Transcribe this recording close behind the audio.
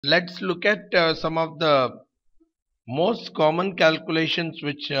Let's look at some of the most common calculations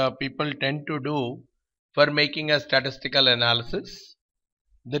which people tend to do for making a statistical analysis.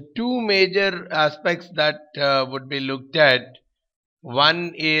 The two major aspects that would be looked at,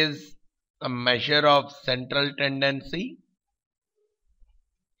 one is a measure of central tendency.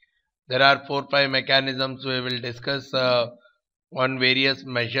 There are 4-5 mechanisms we will discuss on various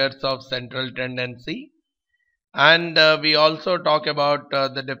measures of central tendency. And we also talk about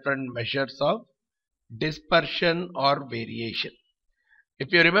the different measures of dispersion or variation.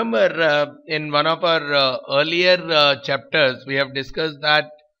 If you remember, in one of our earlier chapters, we have discussed that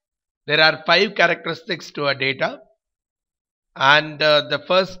there are 5 characteristics to a data, and the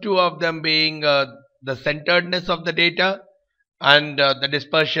first two of them being the centeredness of the data and the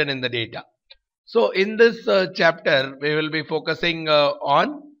dispersion in the data. So in this chapter, we will be focusing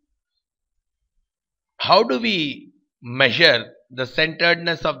on how do we measure the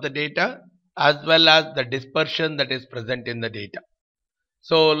centeredness of the data as well as the dispersion that is present in the data.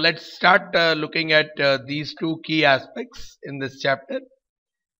 So let's start looking at these two key aspects in this chapter.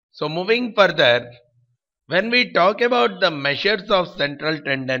 So moving further, when we talk about the measures of central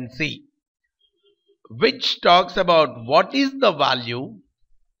tendency, which talks about what is the value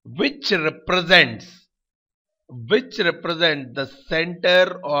which represents the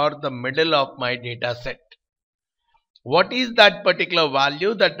center or the middle of my data set. What is that particular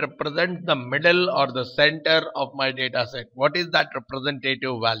value that represents the middle or the center of my data set? What is that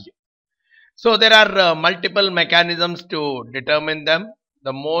representative value? So there are multiple mechanisms to determine them.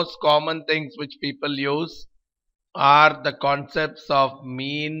 The most common things which people use are the concepts of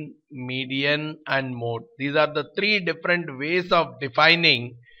mean, median and mode. These are the three different ways of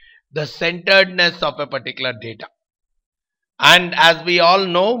defining the centeredness of a particular data. And as we all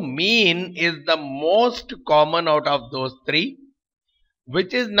know, mean is the most common out of those three,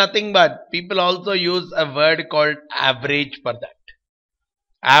 which is nothing but, people also use a word called average for that.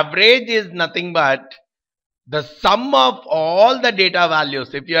 Average is nothing but the sum of all the data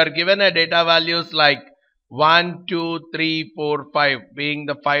values. If you are given a data values like 1, 2, 3, 4, 5 being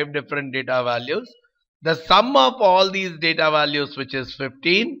the 5 different data values, the sum of all these data values, which is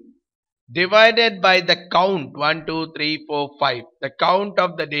 15, divided by the count 1, 2, 3, 4, 5, the count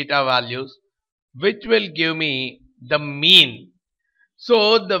of the data values, which will give me the mean.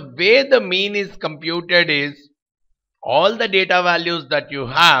 So the way the mean is computed is all the data values that you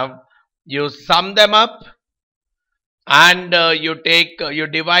have, you sum them up and you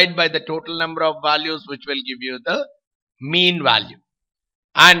divide by the total number of values, which will give you the mean value.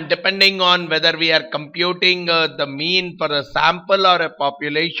 And depending on whether we are computing the mean for a sample or a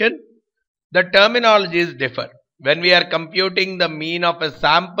population, the terminologies differ. When we are computing the mean of a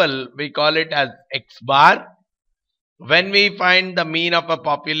sample, we call it as X bar. When we find the mean of a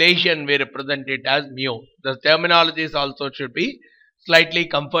population, we represent it as mu. The terminologies also should be slightly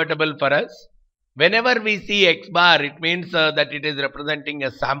comfortable for us. Whenever we see X bar, it means that it is representing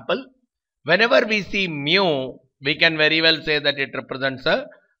a sample. Whenever we see mu, we can very well say that it represents a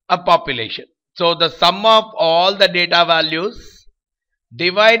population. So the sum of all the data values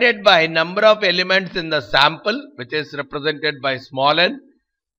divided by number of elements in the sample, which is represented by small n,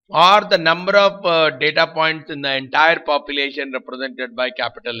 or the number of data points in the entire population represented by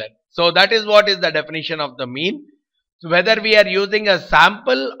capital N. So that is what is the definition of the mean. So whether we are using a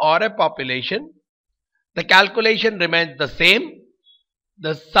sample or a population, the calculation remains the same.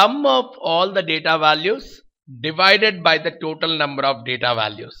 The sum of all the data values divided by the total number of data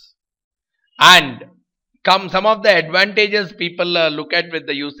values. And some of the advantages people look at with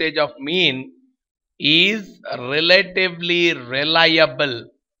the usage of mean is relatively reliable,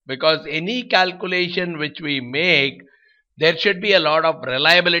 because any calculation which we make, there should be a lot of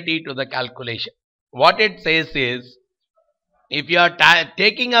reliability to the calculation. What it says is, if you are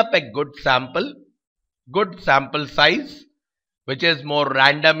taking up a good sample size, which is more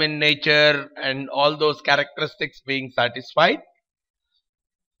random in nature and all those characteristics being satisfied,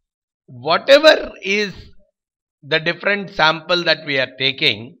 whatever is the different sample that we are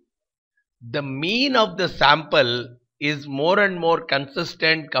taking, the mean of the sample is more and more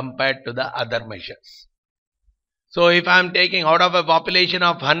consistent compared to the other measures. So if I am taking out of a population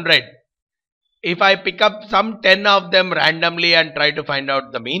of 100, if I pick up some 10 of them randomly and try to find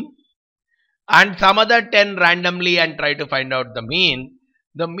out the mean, and some other 10 randomly and try to find out the mean,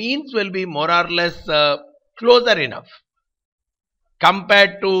 the means will be more or less closer enough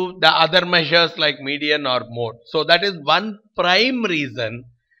compared to the other measures like median or mode. So that is one prime reason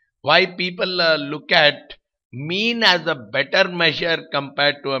why people look at mean as a better measure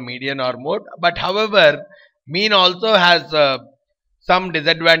compared to a median or mode. But however, mean also has some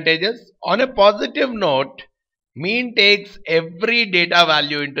disadvantages. On a positive note, mean takes every data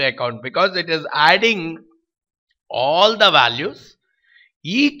value into account because it is adding all the values.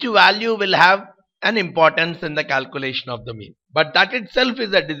 Each value will have an importance in the calculation of the mean. But that itself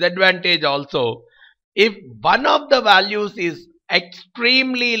is a disadvantage also. If one of the values is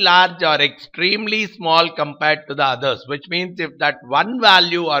extremely large or extremely small compared to the others, which means if that one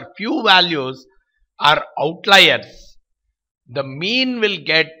value or few values are outliers, the mean will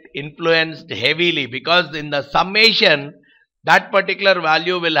get influenced heavily because in the summation, that particular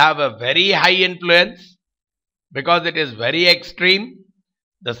value will have a very high influence because it is very extreme.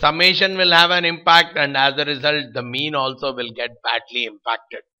 The summation will have an impact, and as a result, the mean also will get badly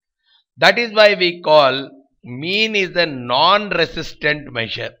impacted. That is why we call mean is a non-resistant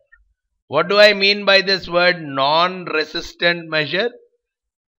measure. What do I mean by this word non-resistant measure?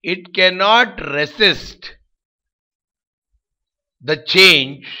 It cannot resist the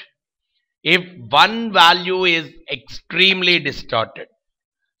change if one value is extremely distorted.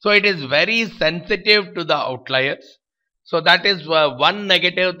 So it is very sensitive to the outliers. So that is one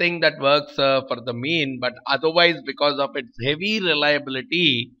negative thing that works for the mean, but otherwise because of its heavy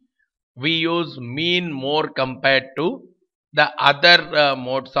reliability, we use mean more compared to the other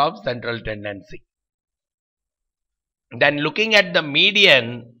modes of central tendency. Then looking at the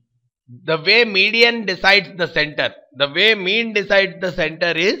median, the way median decides the center, the way mean decides the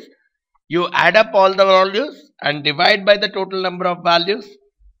center is you add up all the values and divide by the total number of values,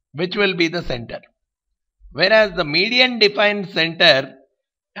 which will be the center. Whereas the median defines center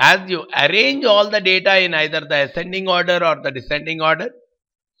as you arrange all the data in either the ascending order or the descending order,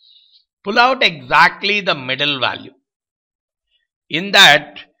 pull out exactly the middle value. In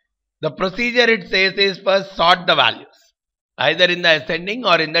that, the procedure it says is first sort the values, either in the ascending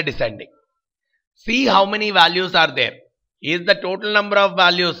or in the descending. See how many values are there. Is the total number of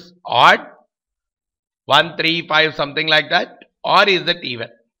values odd? 1, 3, 5, something like that? Or is it even?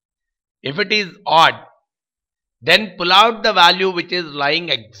 If it is odd, then pull out the value which is lying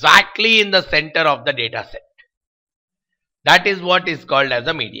exactly in the center of the data set. That is what is called as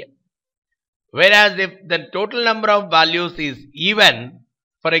a median. Whereas if the total number of values is even,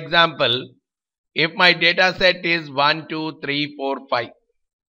 for example, if my data set is 1, 2, 3, 4, 5,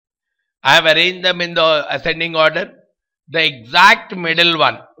 I have arranged them in the ascending order. The exact middle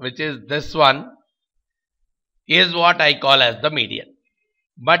one, which is this one, is what I call as the median.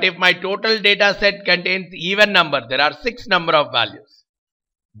 But if my total data set contains even number, there are 6 number of values,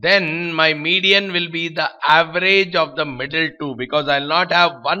 then my median will be the average of the middle two, because I will not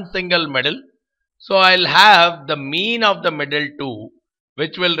have one single middle. So I will have the mean of the middle two,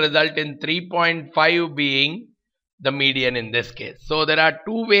 which will result in 3.5 being the median in this case. So there are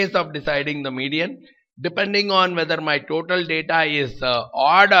two ways of deciding the median, depending on whether my total data is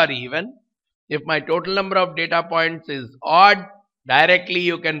odd or even. If my total number of data points is odd, directly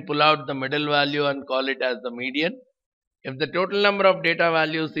you can pull out the middle value and call it as the median. If the total number of data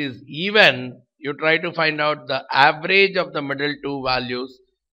values is even, you try to find out the average of the middle two values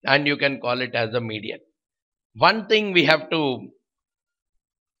and you can call it as a median. One thing we have to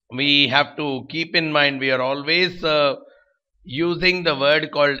keep in mind, we are always using the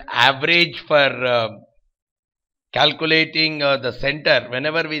word called average for calculating the center.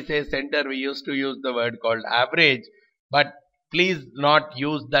 Whenever we say center, we used to use the word called average, but please not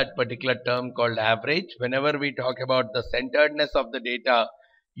use that particular term called average. Whenever we talk about the centeredness of the data,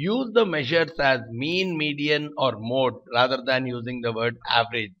 use the measures as mean, median or mode rather than using the word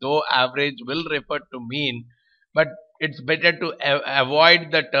average. Though average will refer to mean, but it's better to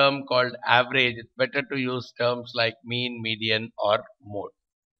avoid the term called average. It's better to use terms like mean, median or mode.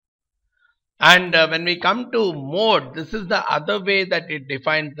 And when we come to mode, this is the other way that it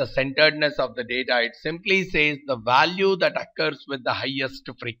defines the centeredness of the data. It simply says the value that occurs with the highest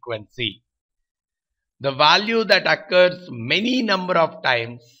frequency. The value that occurs many number of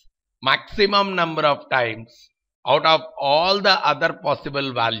times, maximum number of times, out of all the other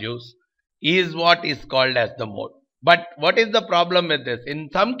possible values is what is called as the mode. But what is the problem with this? In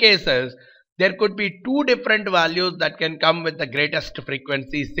some cases, there could be two different values that can come with the greatest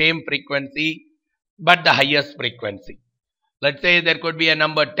frequency, same frequency, but the highest frequency. Let's say there could be a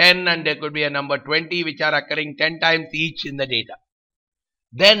number 10 and there could be a number 20 which are occurring 10 times each in the data.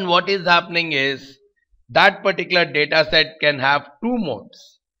 Then what is happening is that particular data set can have two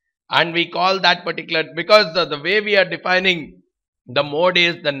modes. And we call that particular, because the way we are defining the mode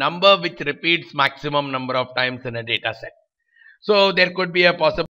is the number which repeats maximum number of times in a data set. So there could be a possible